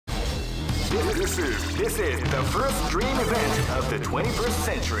This is the first dream event of the 21st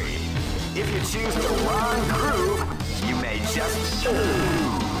century. If you choose the wrong groove, you may just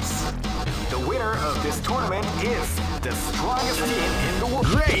lose. The winner of this tournament is the strongest team in the world.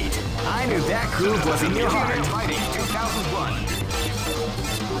 Great! I knew that groove was in your heart. Fighting 2001.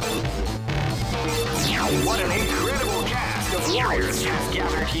 What an incredible cast of warriors has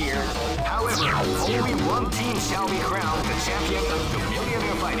gathered here. However, only one team shall be crowned the champion of the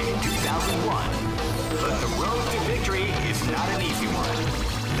Millionaire Fighting 2001. But the road to victory is not an easy one.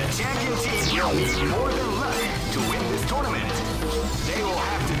 The champion team will need more than luck to win this tournament. They will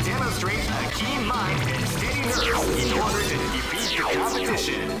have to demonstrate a keen mind and steady nerves in order to defeat the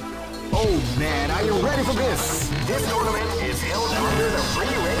competition. Oh man, are you ready for this? This tournament is held under the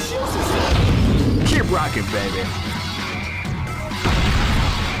free ratio system. Keep rocking, baby.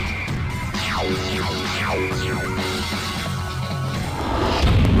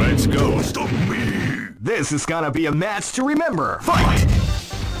 Let's go. Stop me. This is gonna be a match to remember. Fight!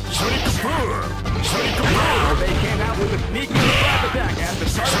 Wow, they came out with a sneaky surprise attack at the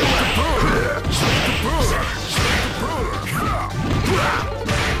start of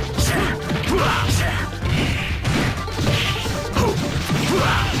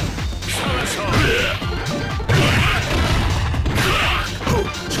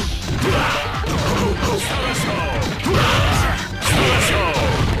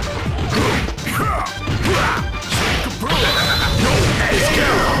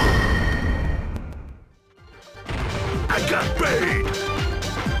I got bait.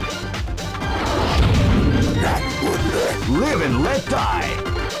 Live and let die.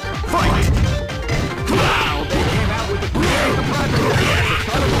 Fight! Wow, they came out with a sneaky surprise attack at the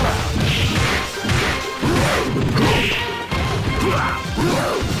start of the round.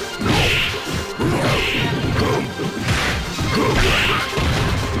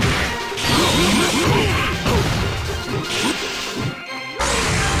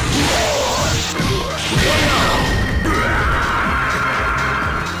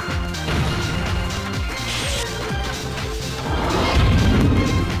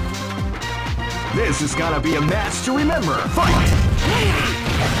 This is gonna be a match to remember. Fight!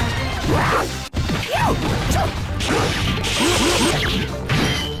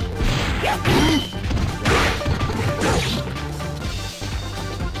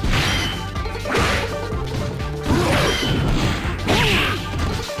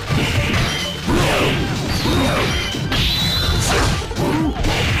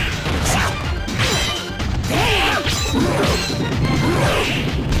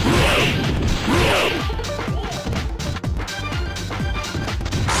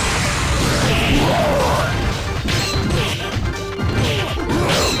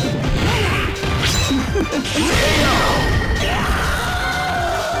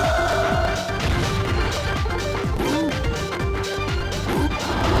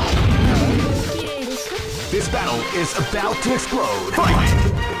 This battle is about to explode. Fight!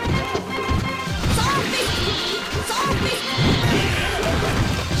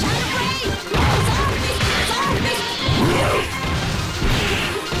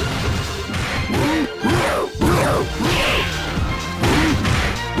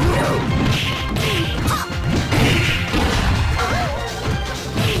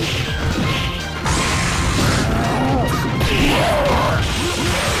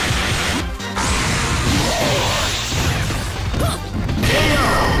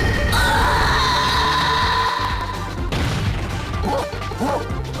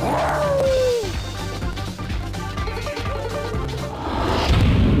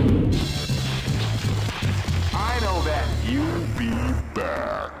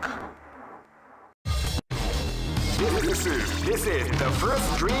 This is the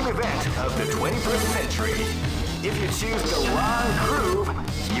first dream event of the 21st century. If you choose the wrong groove,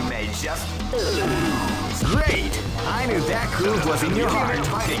 you may just lose. Great! I knew that groove was in your heart.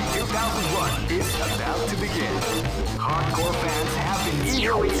 Fighting 2001 is about to begin. Hardcore fans have been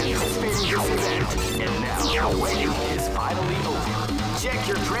eagerly anticipating this event, and now the waiting is finally over. Check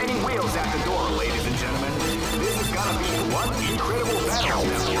your training wheels at the door, ladies and gentlemen. This is gonna be one incredible battle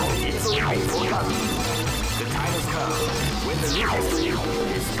that will easily be forgotten. The time has come when the new history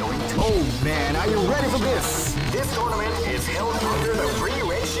is going to... Oh man, are you ready for this? This tournament is held under the free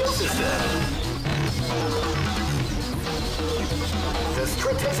ratio system. The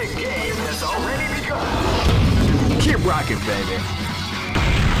strategic game has already begun. Keep rocking, baby.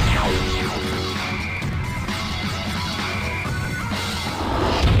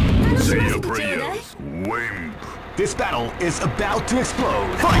 Say your prayers, wimp. This battle is about to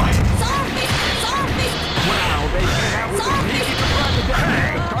explode. Fight! Wow, they came out with a sneaky surprise attack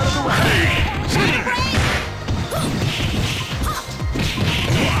at the start of the round.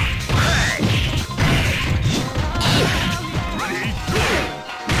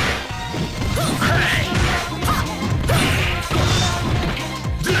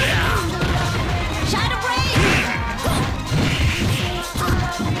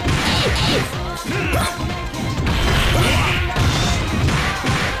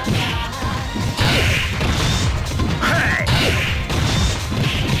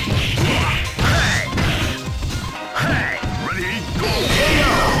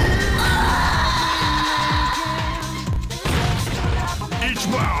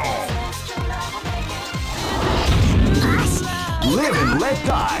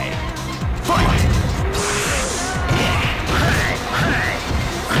 die. Fight!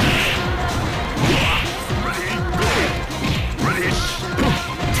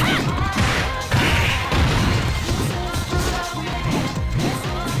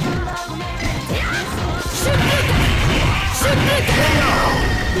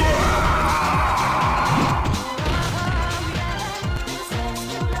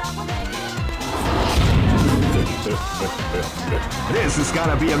 This is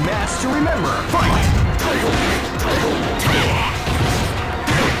gonna be a match to remember. Fight!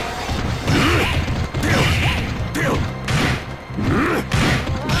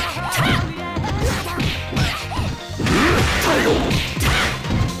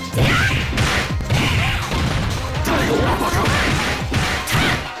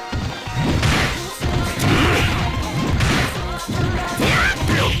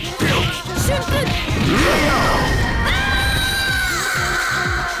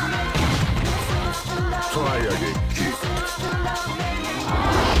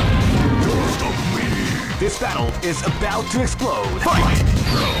 This battle is about to explode. Fight!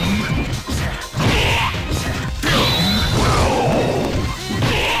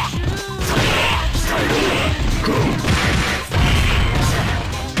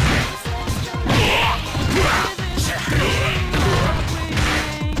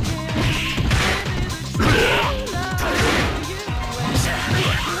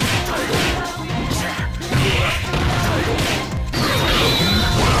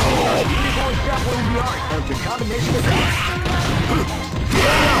 The combination of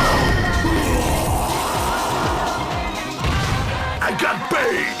I got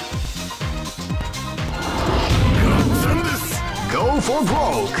bait! Go for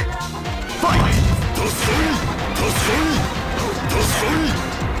broke! Fight!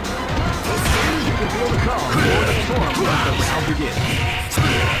 You can feel the calm before the storm as the round begins.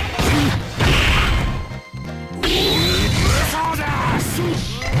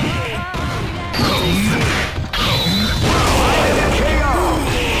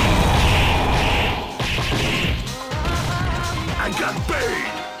 I got bait!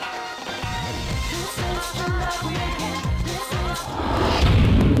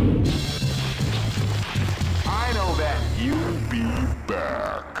 I know that. You'll be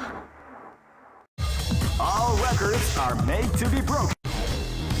back. All records are made to be broken.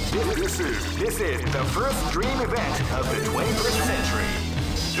 This is the first dream event of the 21st century.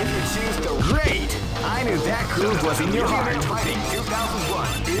 If you choose the great, I knew that groove was in your heart. Fighting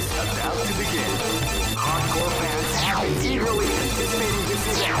 2001 is about to begin. Hardcore fans have been eagerly anticipating this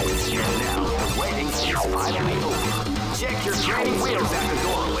event, and now the waiting is finally over. Check your training wheels at the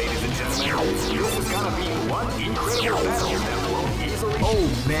door, ladies and gentlemen. This is gonna be one incredible battle that won't easily. Oh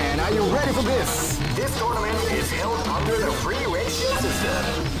man, are you ready for this? This tournament is held under the free ratio system.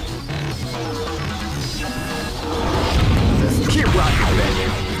 Keep rocking, baby.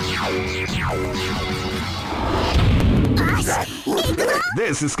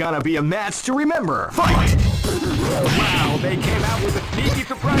 This is gonna be a match to remember. Fight! Wow, they came out with a sneaky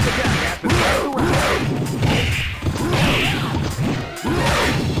surprise attack at the start of the round.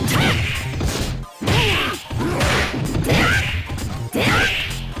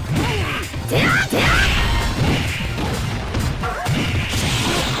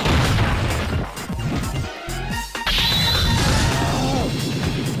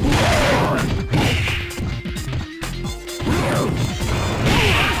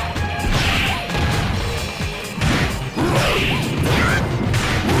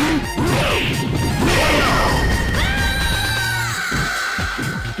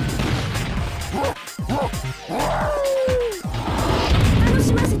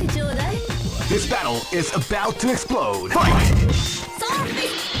 This battle is about to explode. Fight!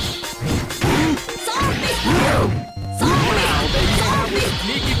 Wow, they came out with a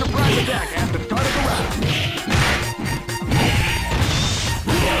sneaky surprise attack at the start of the round.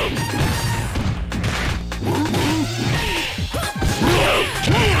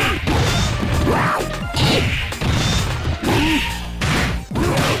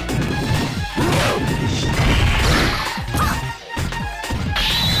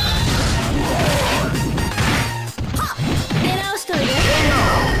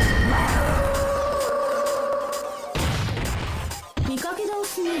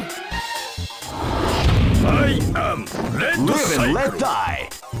 I am Live and let die.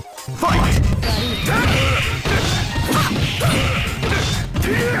 Fight!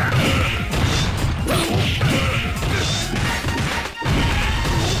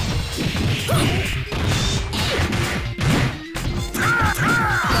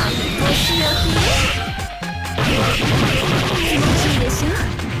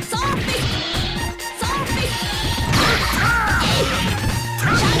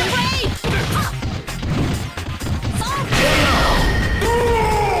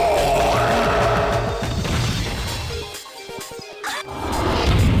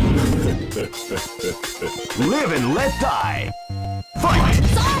 Live and let die. Fight!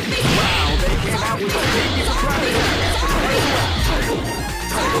 Wow, they came out with a sneaky surprise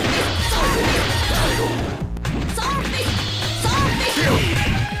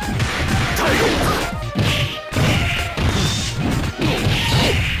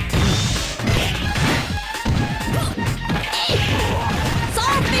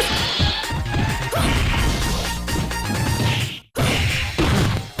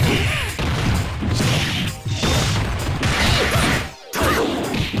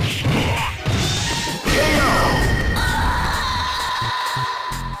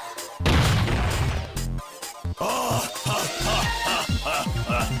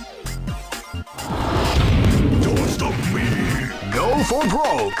Don't stop me! Go for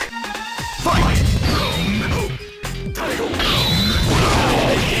broke. Fight!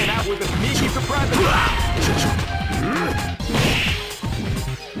 They came out with a sneaky surprise attack.